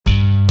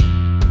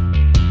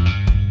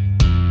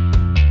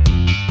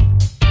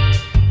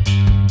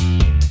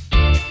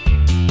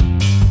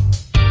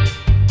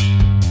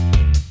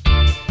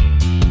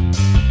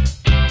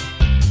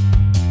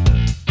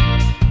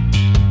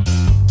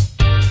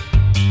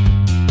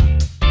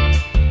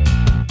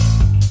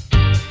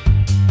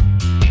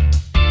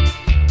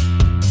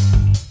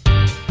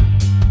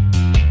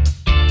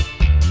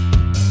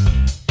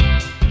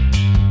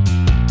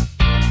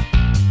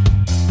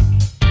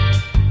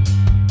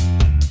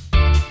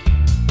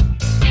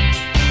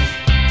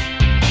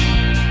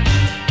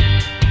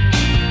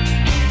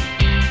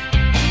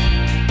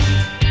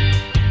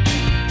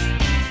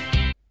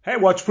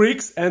watch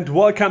freaks, and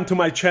welcome to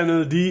my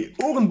channel, the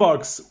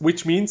Uhrenbox,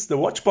 which means the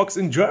watch box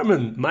in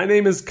German. My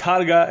name is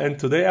Karga and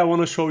today I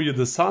want to show you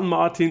the San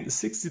Martin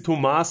 62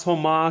 Mass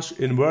Hommage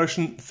in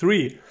version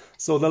 3.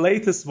 So the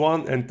latest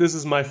one, and this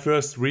is my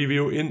first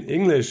review in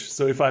English,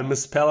 so if I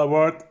misspell a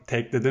word,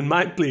 take that in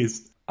mind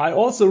please. I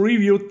also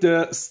reviewed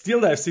the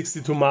Steeldive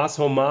 62 Mass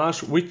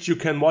Hommage, which you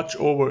can watch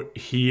over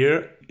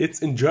here.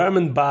 It's in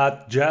German,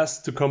 but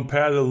just to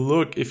compare the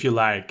look if you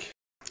like.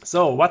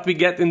 So what we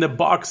get in the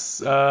box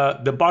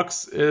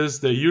is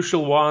the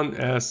usual one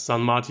as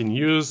San Martin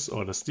use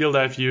or the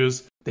Steeldive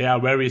use. They are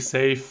very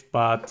safe,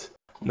 but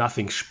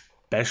nothing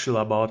special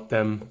about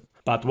them.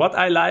 But what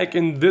I like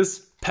in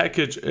this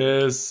package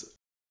is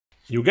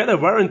you get a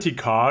warranty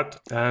card,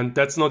 and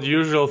that's not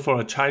usual for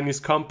a Chinese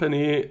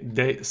company.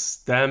 They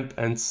stamp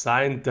and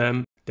sign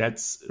them.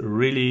 That's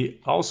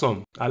really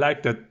awesome. I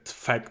like that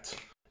fact.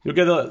 You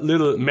get a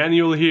little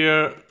manual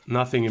here,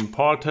 nothing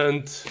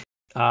important.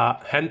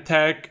 Hand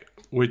tag,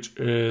 which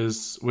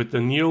is with the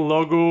new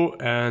logo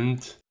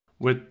and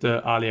with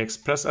the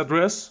AliExpress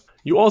address.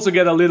 You also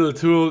get a little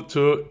tool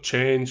to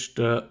change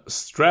the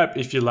strap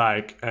if you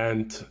like,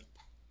 and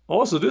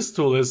also this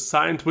tool is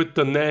signed with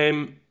the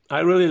name. I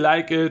really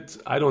like it.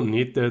 I don't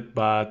need it,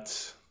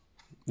 but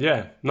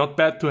yeah, not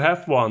bad to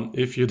have one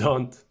if you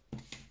don't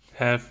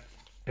have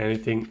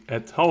anything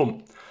at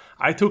home.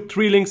 I took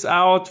 3 links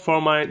out for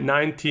my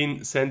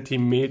 19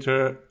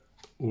 centimeter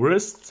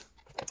wrist.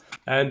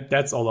 And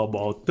that's all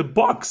about the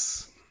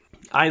box.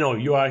 I know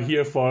you are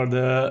here for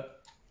the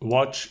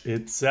watch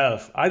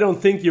itself. I don't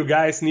think you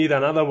guys need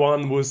another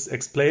one who's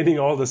explaining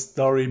all the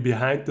story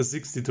behind the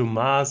 62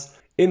 Mass.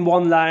 In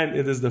one line,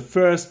 it is the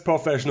first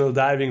professional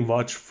diving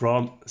watch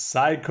from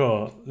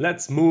Seiko.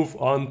 Let's move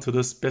on to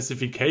the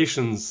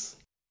specifications.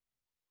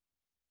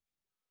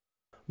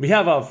 We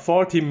have a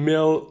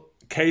 40mm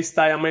case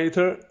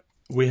diameter.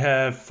 We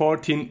have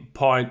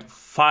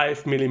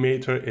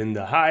 14.5mm in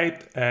the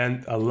height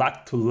and a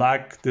lug to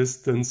lug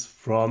distance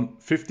from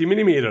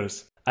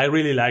 50mm. I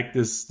really like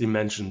these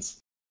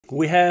dimensions.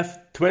 We have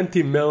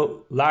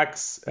 20mm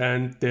lugs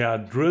and they are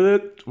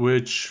drilled,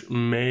 which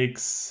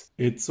makes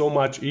it so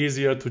much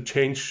easier to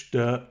change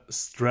the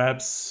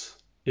straps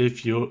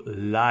if you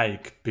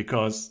like,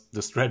 because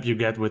the strap you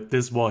get with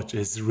this watch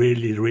is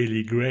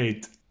really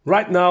great.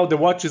 Right now the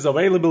watch is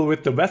available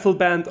with the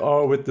Waffleband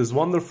or with this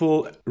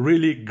wonderful,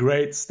 really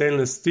great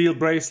stainless steel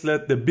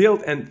bracelet. The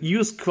build and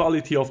use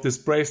quality of this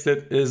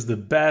bracelet is the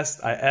best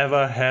I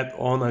ever had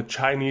on a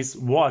Chinese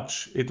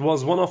watch. It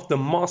was one of the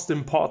most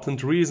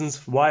important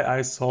reasons why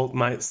I sold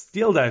my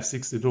Steeldive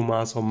 62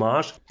 Mass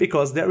Hommage,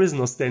 because there is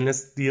no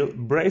stainless steel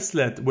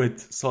bracelet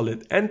with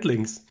solid end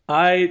links.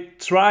 I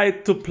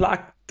tried to plug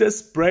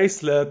this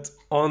bracelet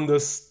on the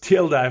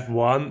Steeldive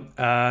one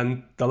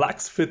and the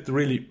lugs fit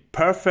really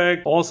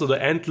perfect. Also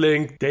the end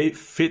link, they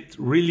fit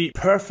really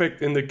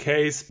perfect in the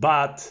case,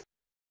 but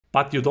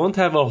you don't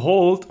have a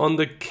hold on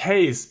the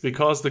case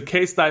because the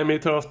case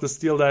diameter of the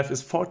Steeldive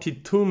is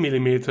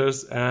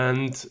 42mm,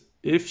 and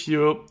if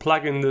you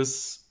plug in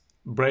this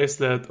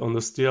bracelet on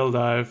the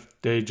Steeldive,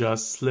 they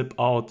just slip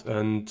out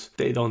and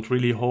they don't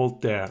really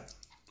hold there.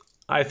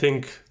 I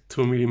think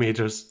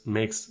 2mm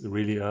makes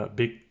really a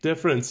big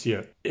difference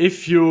here.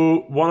 If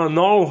you want to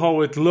know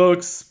how it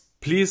looks,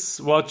 please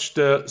watch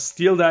the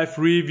Steeldive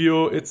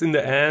review. It's in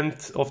the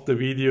end of the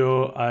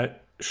video. I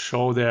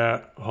show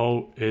there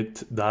how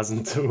it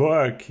doesn't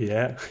work,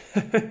 yeah.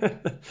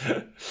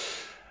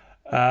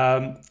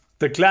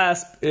 The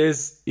clasp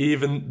is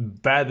even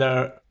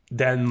better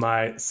than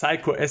my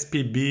Seiko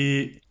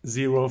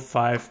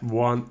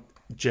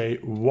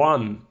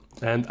SPB051J1,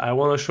 and I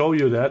want to show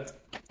you that.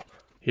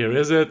 Here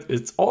is it.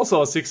 It's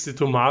also a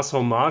 62 Mass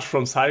Hommage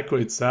from Seiko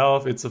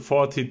itself. It's a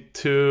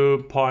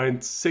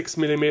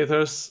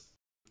 42.6mm.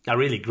 A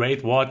really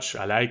great watch.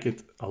 I like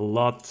it a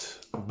lot.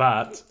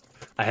 But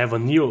I have a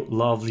new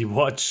lovely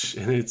watch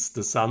and it's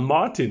the San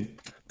Martin.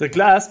 The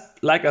clasp,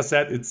 like I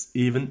said, it's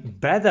even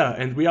better.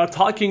 And we are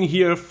talking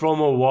here from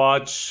a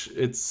watch.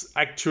 It's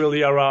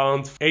actually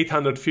around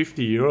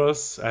 850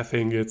 euros. I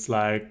think it's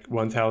like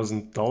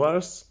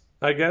 $1,000,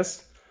 I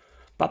guess.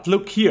 But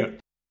look here.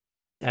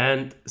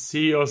 And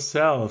see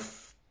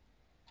yourself,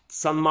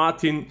 San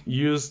Martin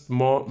used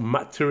more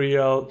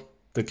material.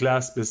 The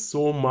clasp is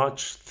so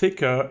much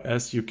thicker,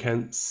 as you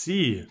can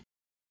see.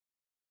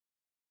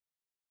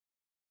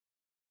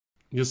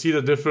 You see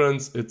the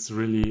difference? It's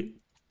really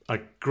a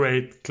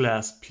great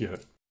clasp here.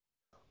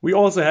 We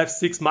also have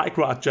 6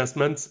 micro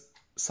adjustments.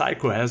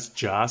 Seiko has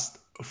just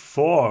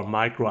 4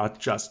 micro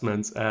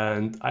adjustments,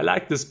 and I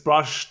like this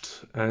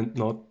brushed and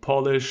not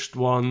polished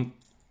one.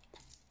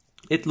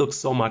 It looks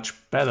so much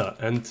better,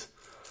 and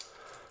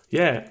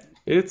yeah,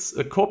 it's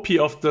a copy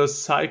of the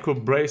Seiko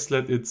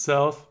bracelet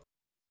itself.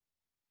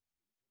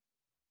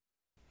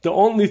 The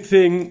only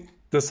thing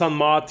the San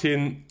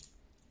Martin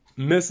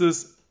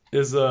misses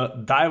is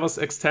a diver's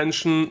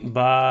extension,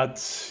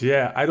 but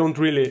yeah, I don't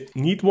really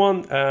need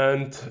one,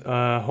 and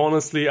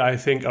honestly I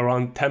think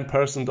around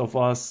 10% of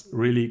us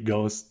really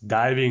goes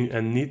diving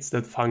and needs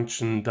that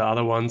function. The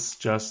other ones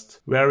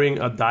just wearing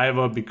a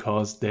diver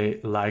because they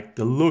like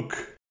the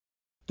look.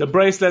 The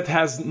bracelet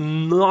has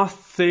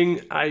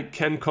nothing I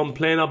can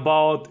complain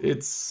about.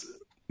 It's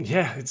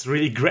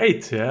really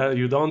great. Yeah,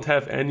 you don't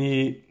have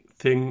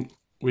anything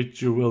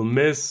which you will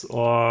miss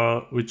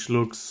or which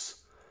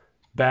looks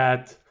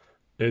bad.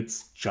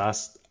 It's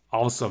just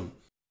awesome.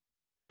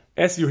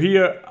 As you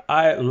hear,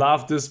 I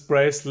love this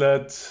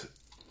bracelet.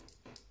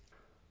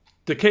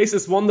 The case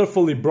is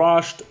wonderfully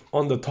brushed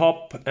on the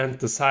top and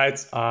the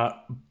sides are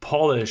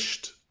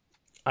polished.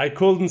 I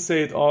couldn't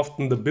say it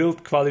often, the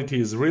build quality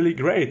is really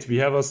great. We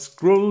have a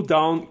screw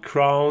down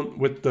crown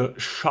with the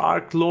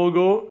shark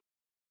logo.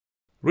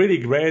 Really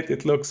great,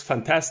 it looks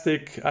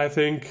fantastic, I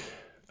think.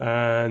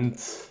 And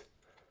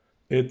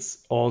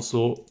it's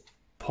also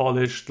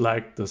polished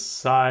like the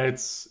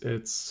sides.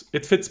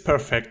 It fits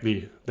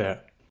perfectly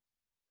there.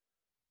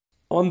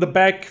 On the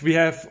back we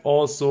have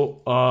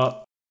also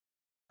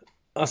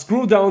a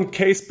screw down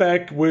case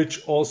back,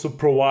 which also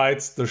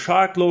provides the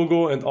shark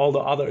logo and all the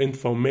other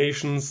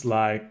informations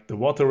like the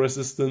water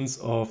resistance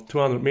of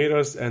 200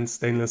 meters and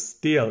stainless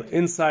steel.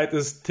 Inside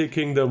is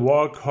ticking the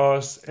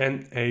workhorse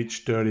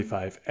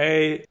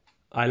NH35A.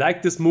 I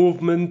like this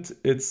movement,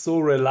 it's so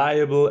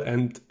reliable,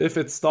 and if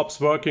it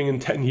stops working in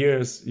 10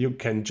 years, you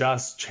can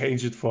just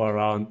change it for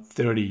around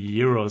 30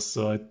 euros,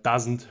 so it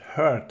doesn't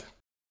hurt.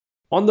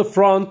 On the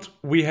front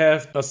we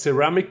have a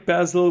ceramic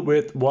bezel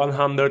with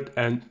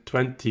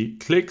 120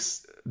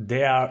 clicks.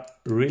 They are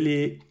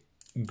really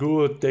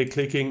good, they're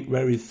clicking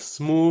very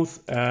smooth,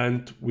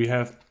 and we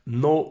have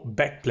no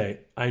backplate.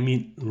 I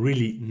mean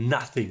really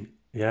nothing.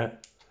 Yeah,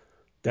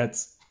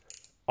 that's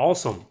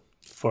awesome.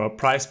 For a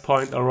price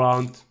point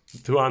around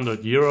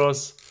 200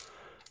 euros,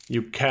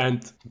 you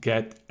can't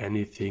get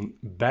anything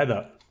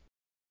better.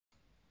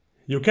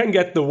 You can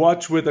get the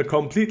watch with a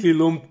completely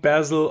lumed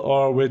bezel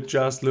or with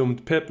just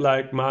lumed pip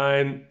like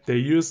mine. They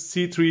use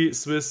C3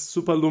 Swiss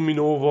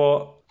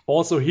Superluminova.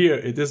 Also here,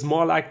 it is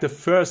more like the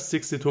first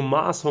 62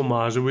 Mars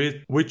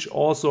Hommage, which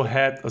also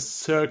had a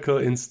circle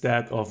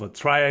instead of a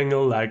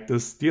triangle like the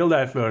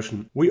Steeldive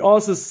version. We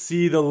also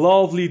see the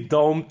lovely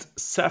domed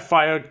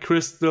sapphire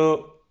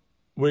crystal,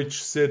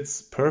 which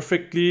sits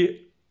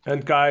perfectly.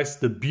 And guys,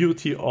 the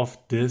beauty of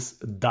this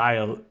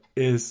dial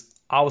is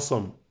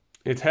awesome.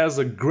 It has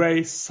a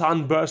gray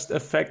sunburst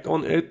effect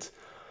on it,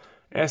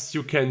 as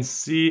you can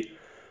see.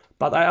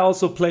 But I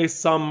also placed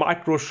some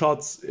micro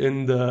shots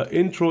in the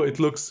intro. It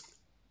looks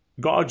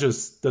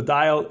gorgeous. The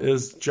dial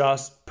is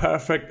just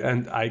perfect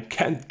and I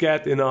can't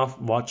get enough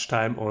watch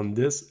time on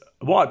this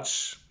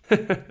watch.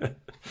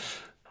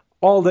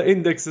 All the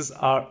indexes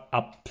are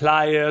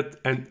applied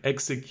and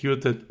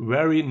executed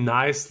very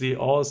nicely,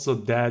 also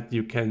that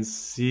you can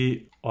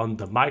see on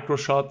the micro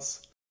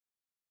shots.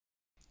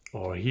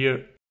 Or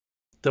here,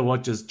 the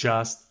watch is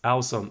just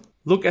awesome.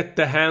 Look at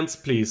the hands,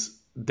 please.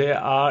 They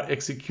are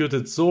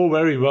executed so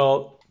very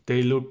well.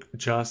 They look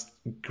just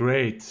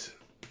great.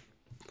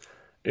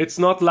 It's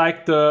not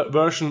like the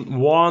version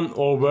 1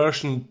 or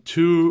version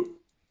 2.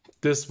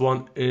 This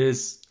one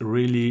is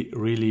really,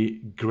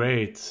 really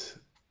great.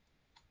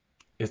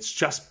 It's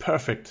just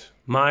perfect.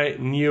 My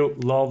new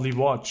lovely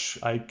watch.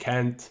 I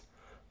can't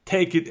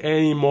take it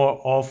anymore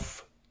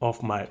off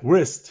of my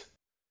wrist.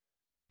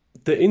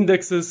 The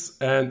indexes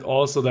and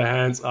also the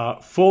hands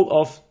are full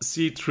of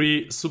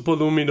C3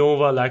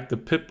 Superluminova like the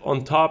pip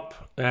on top.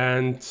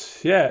 And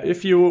yeah,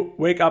 if you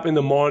wake up in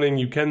the morning,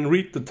 you can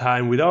read the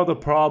time without a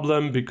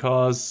problem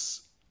because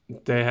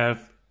they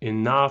have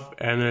enough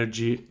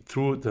energy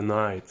through the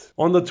night.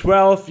 On the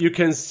 12th, you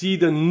can see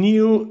the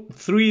new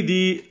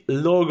 3D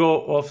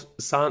logo of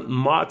St.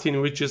 Martin,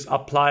 which is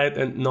applied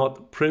and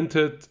not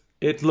printed.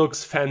 It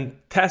looks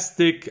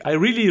fantastic. I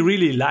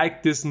really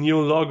like this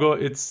new logo.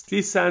 It's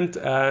decent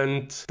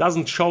and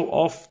doesn't show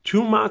off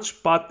too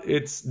much, but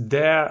it's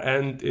there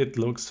and it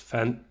looks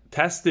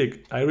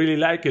fantastic. I really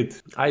like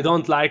it. I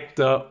don't like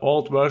the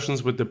old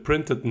versions with the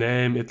printed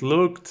name. It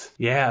looked,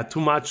 yeah, too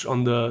much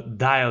on the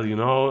dial, you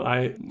know.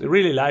 I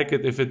really like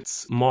it if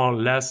it's more or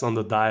less on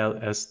the dial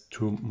as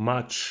too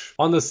much.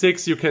 On the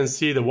 6th, you can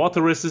see the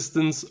water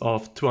resistance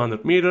of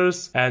 200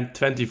 meters and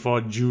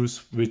 24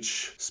 joules,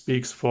 which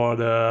speaks for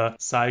the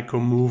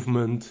Seiko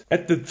movement.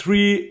 At the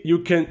 3, you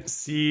can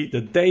see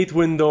the date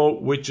window,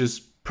 which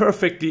is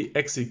perfectly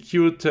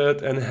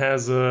executed and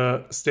has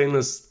a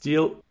stainless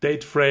steel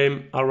date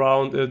frame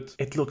around it.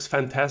 It looks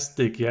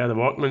fantastic. Yeah, the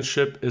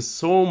workmanship is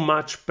so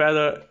much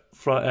better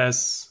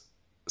as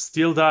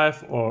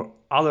Steeldive or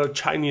other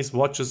Chinese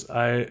watches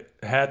I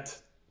had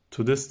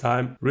to this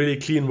time. Really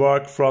clean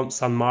work from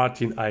St.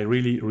 Martin. I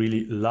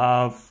really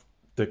love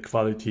the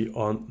quality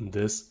on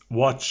this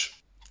watch.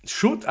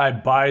 Should I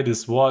buy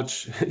this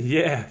watch?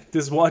 Yeah,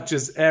 this watch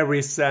is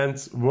every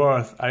cent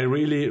worth. I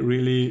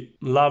really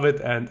love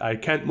it and I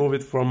can't move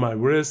it from my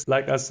wrist.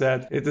 Like I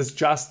said, it is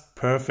just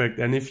perfect.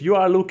 And if you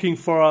are looking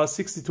for a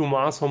 62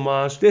 Mars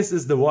Hommage, this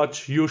is the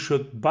watch you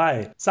should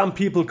buy. Some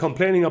people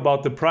complaining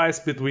about the price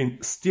between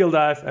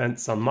Steeldive and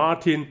San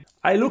Martin.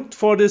 I looked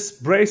for this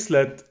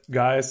bracelet,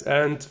 guys,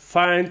 and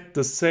find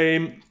the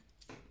same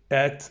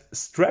at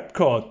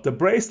Strapcord. The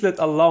bracelet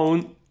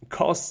alone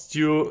costs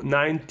you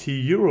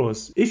 90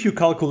 euros. If you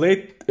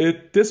calculate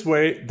it this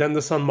way, then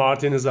the San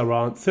Martin is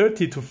around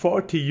 30 to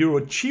 40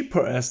 euro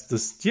cheaper as the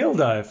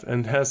Steeldive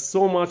and has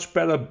so much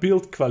better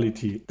build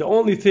quality. The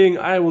only thing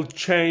I will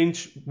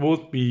change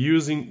would be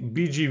using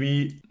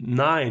BGV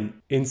 9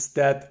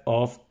 instead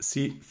of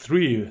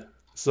C3.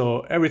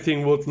 So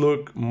everything would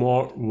look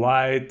more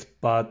white,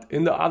 but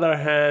in the other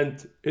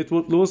hand, it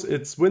would lose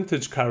its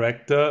vintage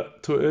character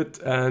to it.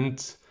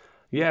 And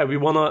yeah, we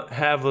wanna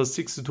have a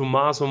 62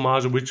 Mars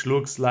Hommage which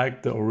looks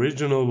like the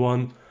original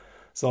one.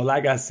 So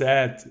like I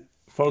said,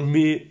 for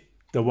me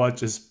the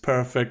watch is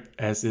perfect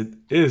as it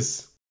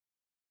is.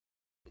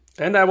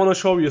 And I wanna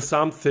show you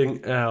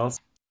something else.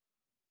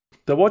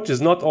 The watch is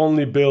not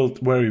only built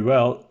very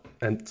well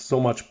and so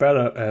much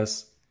better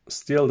as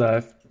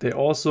Steeldive, they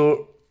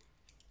also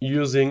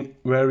using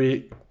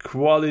very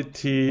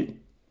quality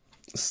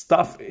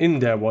stuff in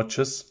their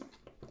watches.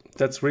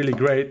 That's really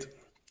great.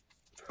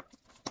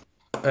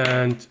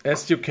 And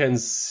as you can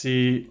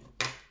see,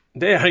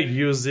 they are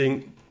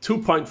using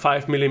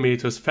 2.5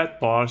 millimeters fat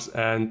bars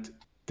and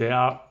they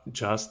are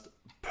just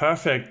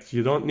perfect.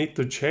 You don't need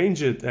to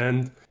change it.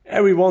 And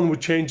everyone who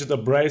changed a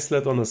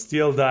bracelet on a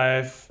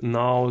Steeldive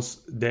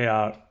knows they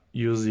are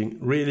using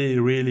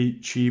really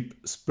cheap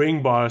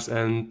spring bars.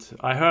 And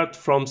I heard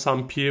from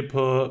some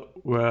people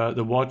where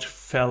the watch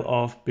fell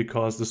off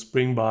because the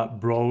spring bar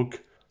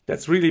broke.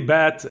 That's really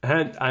bad,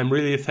 and I'm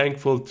really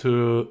thankful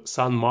to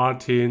San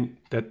Martin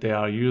that they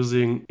are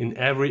using in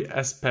every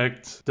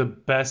aspect the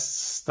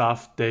best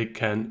stuff they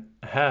can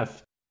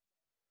have.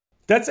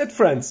 That's it,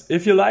 friends.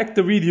 If you liked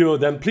the video,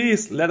 then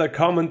please let a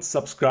comment,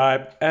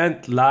 subscribe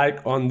and like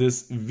on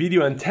this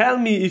video, and tell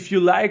me if you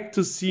like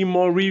to see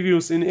more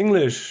reviews in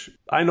English.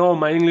 I know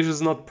my English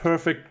is not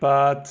perfect,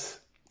 but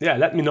yeah,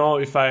 let me know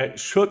if I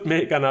should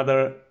make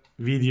another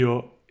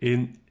video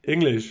in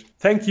English.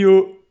 Thank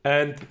you.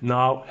 And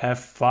now have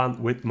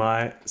fun with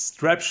my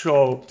strap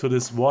show to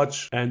this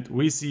watch, and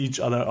we see each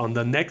other on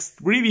the next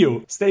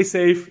review. Stay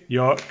safe,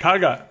 your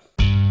Karga.